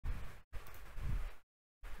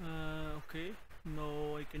Okay,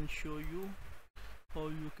 now I can show you how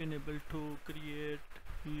you can able to create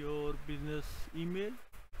your business email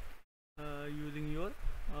using your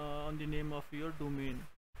on the name of your domain,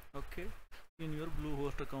 okay, in your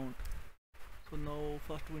Bluehost account. So now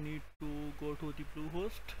first we need to go to the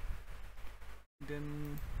Bluehost,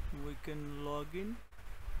 then we can log in.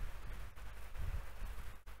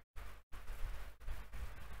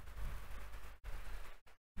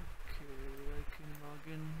 Okay, I can log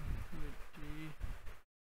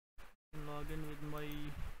in with my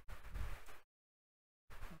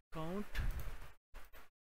account.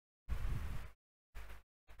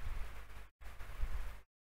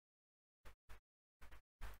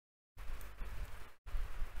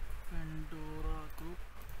 Pandora group.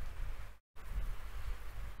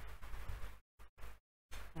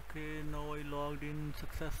 Okay, now I logged in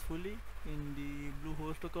successfully in the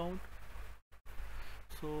Bluehost account.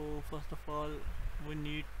 So first of all we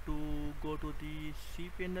need to go to the C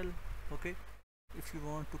panel, okay, if you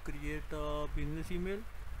want to create a business email,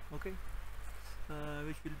 okay,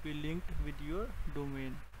 which will be linked with your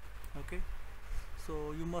domain. Okay,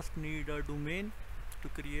 so you must need a domain to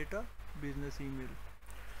create a business email.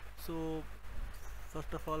 So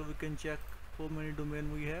first of all we can check how many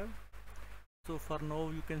domain we have. So for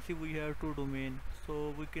now you can see we have 2 domain,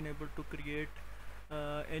 so we can able to create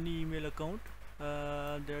any email account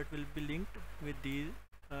that will be linked with these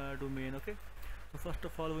domain. Okay, so first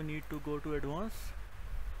of all we need to go to advanced.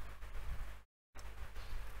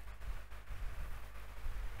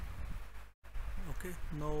 Okay,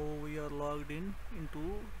 now we are logged in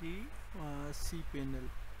into the C panel.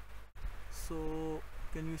 So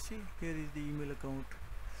can you see, here is the email account.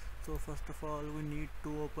 So first of all we need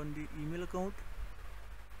to open the email account.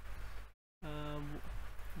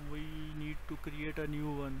 We need to create a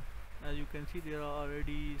new one. As you can see, there are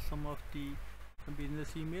already some of the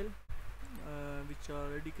business email which are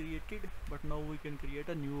already created, but now we can create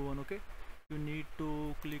a new one. Okay, you need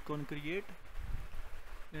to click on create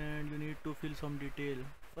and you need to fill some detail.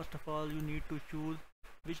 First of all you need to choose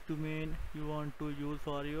which domain you want to use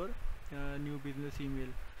for your new business email.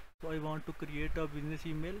 So I want to create a business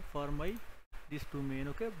email for my this domain,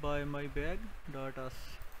 okay, by my bag.us.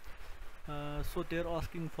 So they're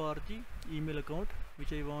asking for the email account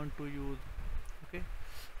which I want to use. Okay,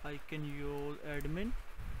 I can use admin,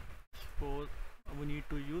 so we need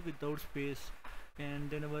to use without space, and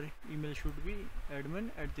then our email should be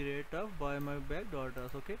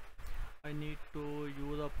admin@bymybag.us. okay, I need to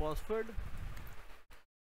use a password,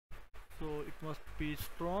 so it must be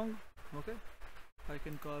strong. Okay, I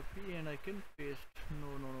can copy and I can paste.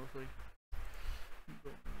 No, sorry.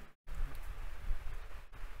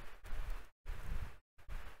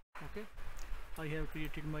 Okay, I have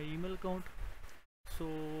created my email account. So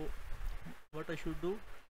what I should do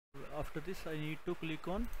after this, I need to click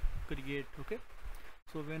on create. Okay,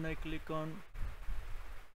 so when I click on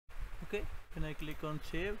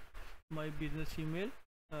save, my business email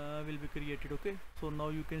will be created. Okay, so now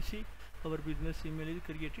you can see our business email is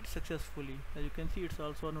created successfully. As you can see, it's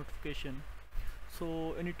also a notification.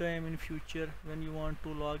 So anytime in future when you want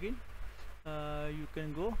to log in, you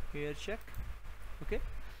can go here, check. Okay,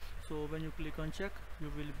 so when you click on check,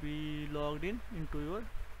 you will be logged in into your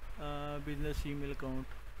business email account.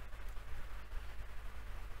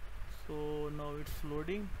 So now it's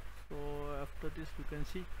loading. So after this you can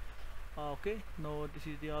see, okay, now this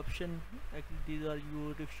is the option. Actually these are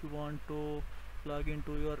used if you want to log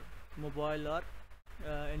into your mobile or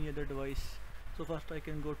any other device. So first I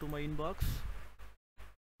can go to my inbox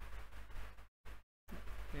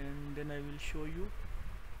and then I will show you.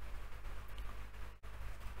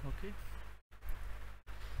 Okay,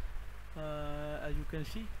 as you can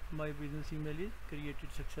see, my business email is created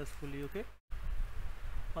successfully. Okay,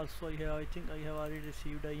 also I think I have already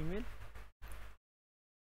received an email.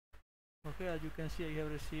 Okay, as you can see, I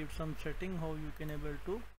have received some setting how you can able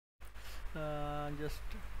to just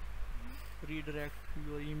redirect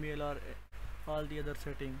your email or all the other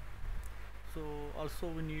setting. So also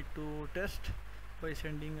we need to test by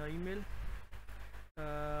sending an email.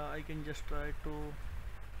 I can just try to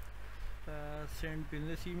send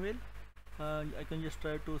business email. I can just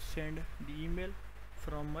try to send the email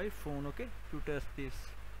from my phone. Okay, to test this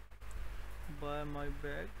by my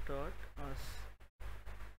bag.us.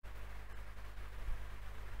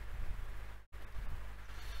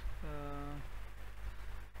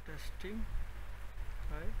 Testing.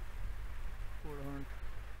 Hi, CodHunt.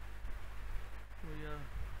 We are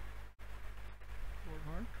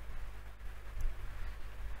CodHunt.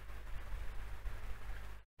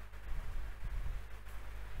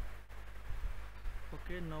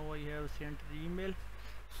 Okay, now I have sent the email.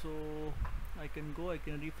 So I can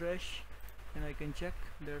refresh and I can check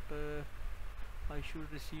that I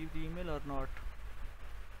should receive the email or not.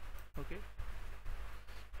 Okay,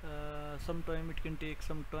 sometime it can take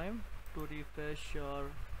some time to refresh or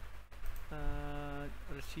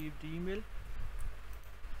receive the email,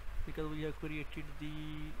 because we have created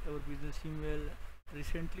our business email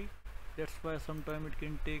recently. That's why sometime it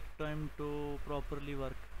can take time to properly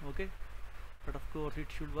work. Okay, but of course it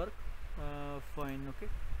should work fine. Okay,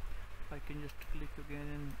 I can just click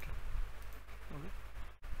again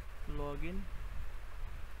and log in,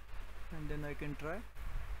 and then I can try.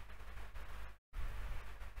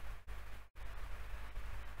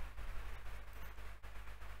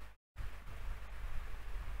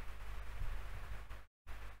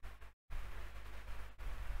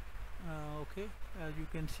 Okay, as you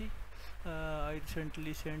can see, I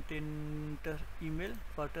recently sent in email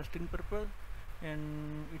for testing purpose,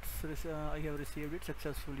 and I have received it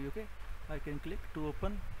successfully. Okay, I can click to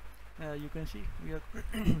open. You can see we are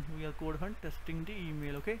we are CodHunt testing the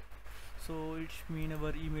email. Okay, so it means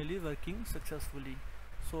our email is working successfully.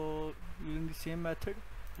 So using the same method,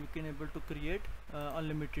 you can able to create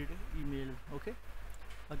unlimited email. Okay,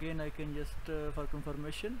 again I can just for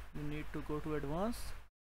confirmation, you need to go to advanced.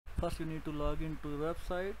 First you need to log into the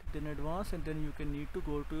website, then advanced, and then you can need to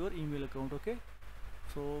go to your email account. Okay,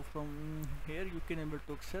 so from here you can able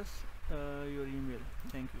to access your email.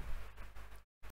 Thank you.